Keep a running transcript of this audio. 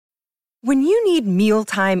When you need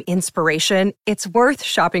mealtime inspiration, it's worth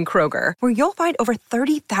shopping Kroger, where you'll find over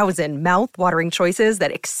 30,000 mouth-watering choices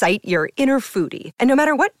that excite your inner foodie. And no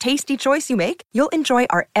matter what tasty choice you make, you'll enjoy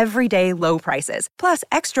our everyday low prices, plus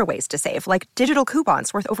extra ways to save, like digital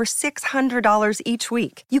coupons worth over $600 each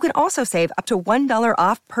week. You can also save up to $1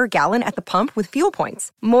 off per gallon at the pump with fuel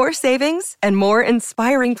points. More savings and more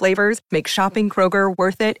inspiring flavors make shopping Kroger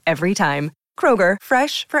worth it every time. Kroger,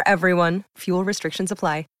 fresh for everyone. Fuel restrictions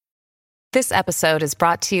apply. This episode is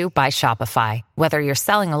brought to you by Shopify. Whether you're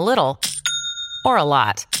selling a little or a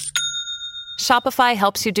lot, Shopify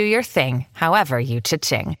helps you do your thing, however you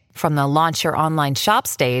cha-ching. From the launch your online shop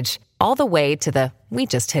stage, all the way to the we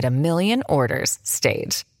just hit 1 million orders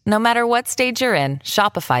stage. No matter what stage you're in,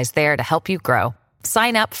 Shopify's there to help you grow.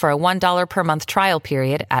 Sign up for a $1 per month trial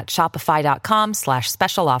period at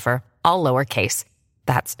shopify.com/special offer, all lowercase.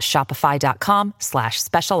 That's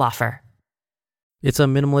shopify.com/special offer. It's a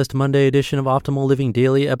Minimalist Monday edition of Optimal Living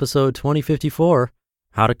Daily, episode 2054,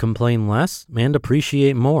 How to Complain Less and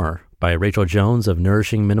Appreciate More by Rachel Jones of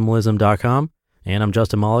NourishingMinimalism.com. And I'm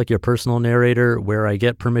Justin Malik, your personal narrator, where I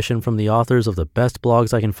get permission from the authors of the best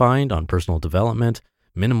blogs I can find on personal development,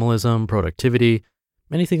 minimalism, productivity,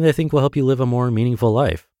 anything that I think will help you live a more meaningful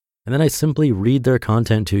life. And then I simply read their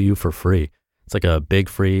content to you for free. It's like a big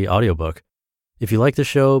free audiobook. If you like the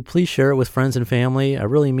show, please share it with friends and family. I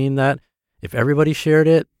really mean that. If everybody shared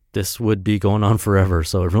it, this would be going on forever.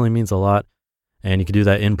 So it really means a lot. And you can do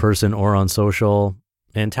that in person or on social.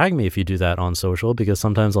 And tag me if you do that on social, because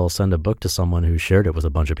sometimes I'll send a book to someone who shared it with a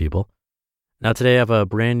bunch of people. Now today I have a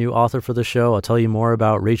brand new author for the show. I'll tell you more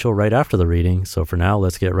about Rachel right after the reading. So for now,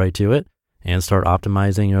 let's get right to it and start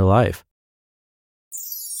optimizing your life.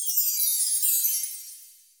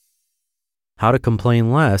 How to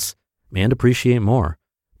Complain Less and Appreciate More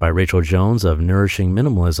by Rachel Jones of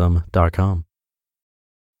NourishingMinimalism.com.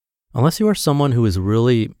 Unless you are someone who is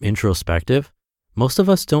really introspective, most of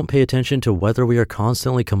us don't pay attention to whether we are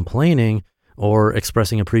constantly complaining or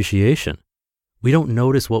expressing appreciation. We don't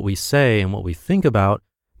notice what we say and what we think about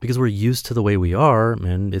because we're used to the way we are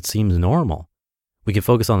and it seems normal. We can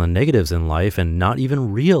focus on the negatives in life and not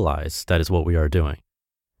even realize that is what we are doing.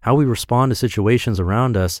 How we respond to situations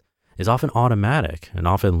around us is often automatic and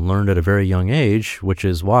often learned at a very young age, which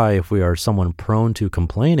is why if we are someone prone to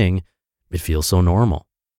complaining, it feels so normal.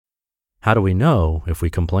 How do we know if we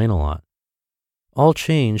complain a lot? All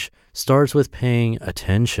change starts with paying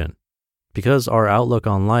attention. Because our outlook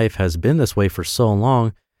on life has been this way for so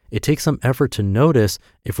long, it takes some effort to notice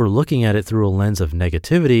if we're looking at it through a lens of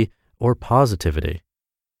negativity or positivity.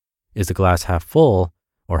 Is the glass half full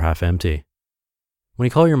or half empty? When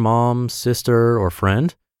you call your mom, sister, or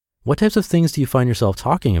friend, what types of things do you find yourself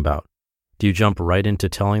talking about? Do you jump right into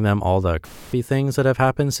telling them all the crappy things that have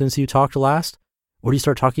happened since you talked last? Or do you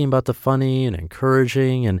start talking about the funny and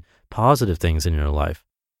encouraging and positive things in your life?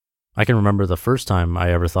 I can remember the first time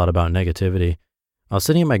I ever thought about negativity. I was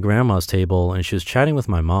sitting at my grandma's table and she was chatting with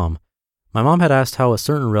my mom. My mom had asked how a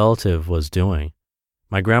certain relative was doing.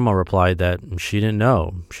 My grandma replied that she didn't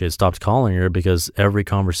know. She had stopped calling her because every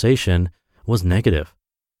conversation was negative.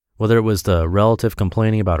 Whether it was the relative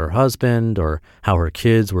complaining about her husband or how her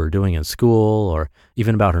kids were doing in school or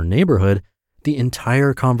even about her neighborhood, the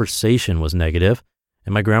entire conversation was negative,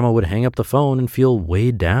 and my grandma would hang up the phone and feel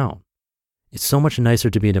weighed down. It's so much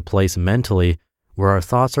nicer to be in a place mentally where our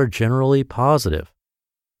thoughts are generally positive.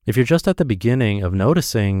 If you're just at the beginning of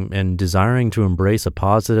noticing and desiring to embrace a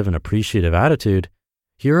positive and appreciative attitude,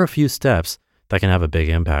 here are a few steps that can have a big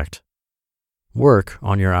impact. Work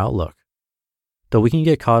on your outlook. Though we can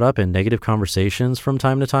get caught up in negative conversations from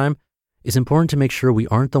time to time, it's important to make sure we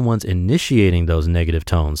aren't the ones initiating those negative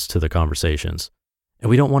tones to the conversations. And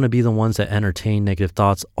we don't want to be the ones that entertain negative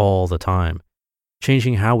thoughts all the time.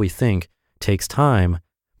 Changing how we think takes time,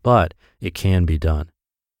 but it can be done.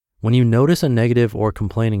 When you notice a negative or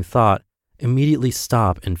complaining thought, immediately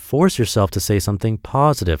stop and force yourself to say something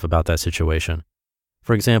positive about that situation.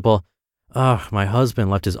 For example, my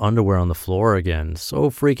husband left his underwear on the floor again. So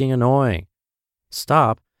freaking annoying.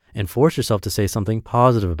 Stop and force yourself to say something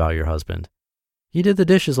positive about your husband. He did the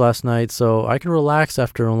dishes last night, so I can relax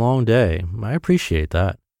after a long day. I appreciate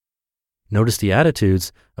that. Notice the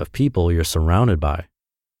attitudes of people you're surrounded by.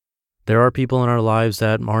 There are people in our lives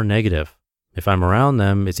that are negative. If I'm around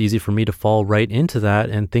them, it's easy for me to fall right into that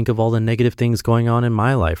and think of all the negative things going on in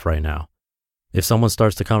my life right now. If someone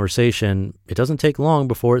starts the conversation, it doesn't take long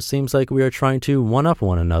before it seems like we are trying to one-up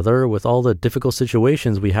one another with all the difficult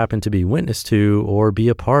situations we happen to be witness to or be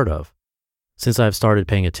a part of. Since I've started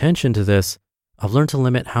paying attention to this, I've learned to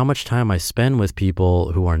limit how much time I spend with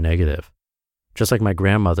people who are negative. Just like my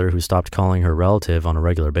grandmother who stopped calling her relative on a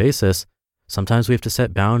regular basis, Sometimes we have to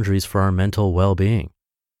set boundaries for our mental well-being.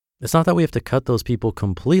 It's not that we have to cut those people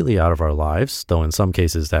completely out of our lives, though in some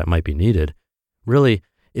cases that might be needed. Really,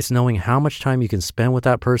 it's knowing how much time you can spend with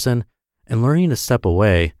that person and learning to step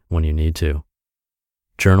away when you need to.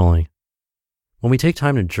 Journaling. When we take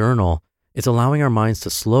time to journal, it's allowing our minds to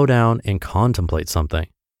slow down and contemplate something.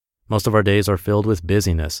 Most of our days are filled with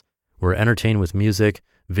busyness. We're entertained with music,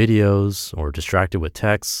 videos, or distracted with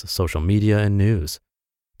texts, social media, and news.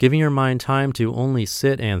 Giving your mind time to only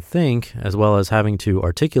sit and think, as well as having to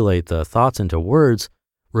articulate the thoughts into words,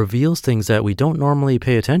 reveals things that we don't normally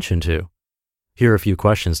pay attention to. Here are a few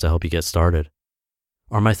questions to help you get started.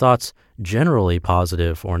 Are my thoughts generally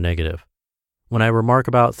positive or negative? When I remark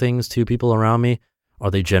about things to people around me, are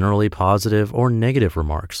they generally positive or negative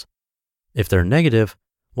remarks? If they're negative,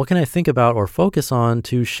 what can I think about or focus on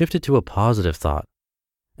to shift it to a positive thought?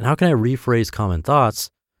 And how can I rephrase common thoughts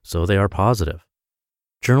so they are positive?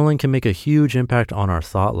 Journaling can make a huge impact on our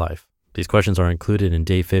thought life. These questions are included in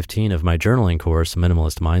day 15 of my journaling course,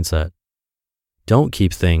 Minimalist Mindset. Don't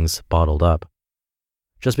keep things bottled up.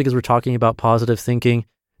 Just because we're talking about positive thinking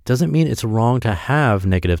doesn't mean it's wrong to have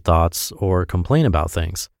negative thoughts or complain about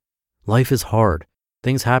things. Life is hard.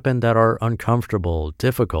 Things happen that are uncomfortable,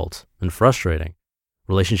 difficult, and frustrating.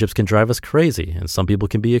 Relationships can drive us crazy, and some people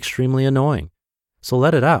can be extremely annoying. So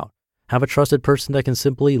let it out. Have a trusted person that can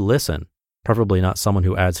simply listen, preferably not someone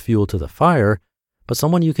who adds fuel to the fire, but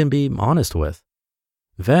someone you can be honest with.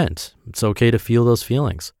 Vent. It's okay to feel those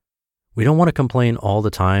feelings. We don't want to complain all the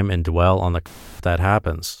time and dwell on the that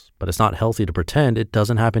happens, but it's not healthy to pretend it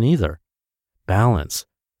doesn't happen either. Balance.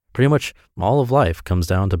 Pretty much all of life comes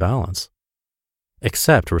down to balance.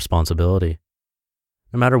 Accept responsibility.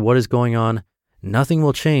 No matter what is going on, nothing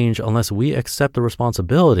will change unless we accept the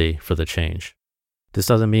responsibility for the change. This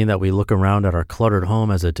doesn't mean that we look around at our cluttered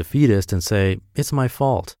home as a defeatist and say, it's my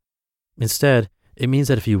fault. Instead, it means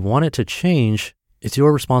that if you want it to change, it's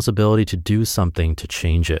your responsibility to do something to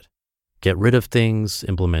change it. Get rid of things,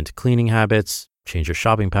 implement cleaning habits, change your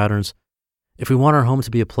shopping patterns. If we want our home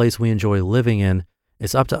to be a place we enjoy living in,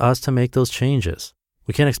 it's up to us to make those changes.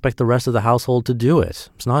 We can't expect the rest of the household to do it.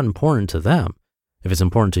 It's not important to them. If it's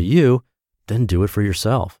important to you, then do it for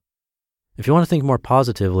yourself. If you want to think more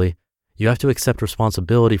positively, you have to accept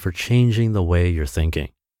responsibility for changing the way you're thinking.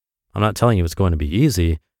 I'm not telling you it's going to be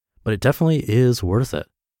easy, but it definitely is worth it.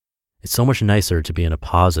 It's so much nicer to be in a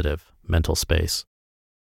positive mental space.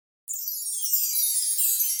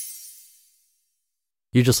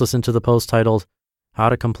 You just listened to the post titled, How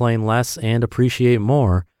to Complain Less and Appreciate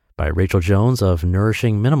More by Rachel Jones of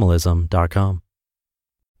NourishingMinimalism.com.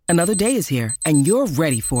 Another day is here, and you're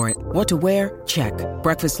ready for it. What to wear? Check.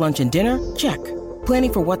 Breakfast, lunch, and dinner? Check.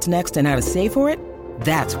 Planning for what's next and how to save for it?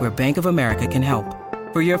 That's where Bank of America can help.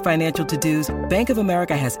 For your financial to-dos, Bank of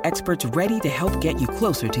America has experts ready to help get you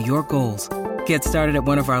closer to your goals. Get started at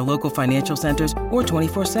one of our local financial centers or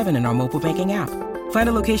 24/7 in our mobile banking app. Find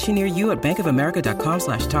a location near you at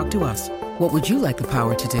bankofamerica.com/talktous. What would you like the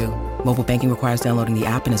power to do? Mobile banking requires downloading the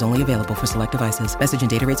app and is only available for select devices. Message and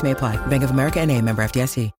data rates may apply. Bank of America N.A., member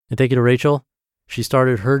FDIC. And thank you to Rachel. She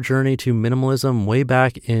started her journey to minimalism way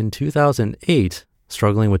back in 2008,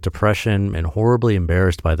 struggling with depression and horribly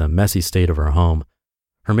embarrassed by the messy state of her home.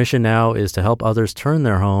 Her mission now is to help others turn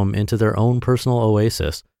their home into their own personal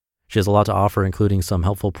oasis. She has a lot to offer, including some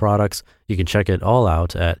helpful products. You can check it all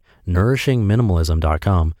out at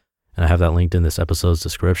NourishingMinimalism.com, and I have that linked in this episode's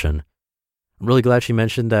description. I'm really glad she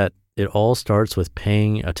mentioned that it all starts with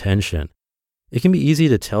paying attention. It can be easy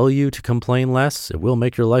to tell you to complain less. It will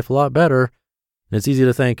make your life a lot better. And it's easy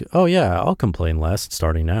to think, oh yeah, I'll complain less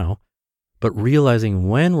starting now. But realizing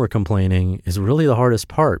when we're complaining is really the hardest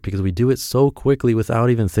part because we do it so quickly without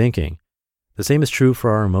even thinking. The same is true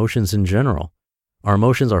for our emotions in general. Our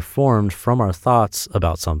emotions are formed from our thoughts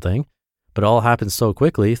about something, but it all happens so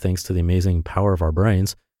quickly, thanks to the amazing power of our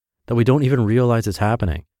brains, that we don't even realize it's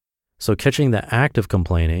happening. So catching the act of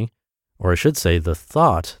complaining, or I should say the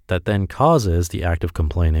thought that then causes the act of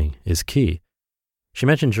complaining, is key. She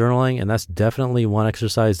mentioned journaling, and that's definitely one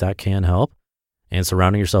exercise that can help. And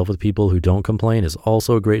surrounding yourself with people who don't complain is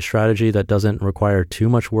also a great strategy that doesn't require too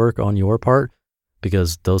much work on your part,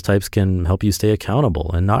 because those types can help you stay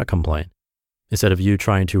accountable and not complain. Instead of you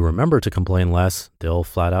trying to remember to complain less, they'll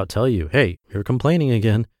flat out tell you, hey, you're complaining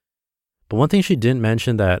again. But one thing she didn't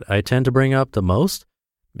mention that I tend to bring up the most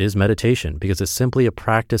is meditation, because it's simply a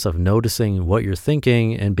practice of noticing what you're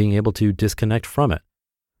thinking and being able to disconnect from it.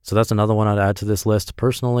 So that's another one I'd add to this list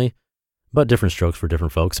personally, but different strokes for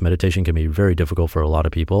different folks. Meditation can be very difficult for a lot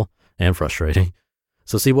of people and frustrating.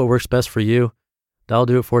 So see what works best for you. That'll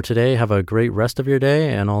do it for today. Have a great rest of your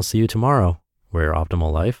day, and I'll see you tomorrow, where your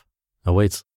optimal life awaits.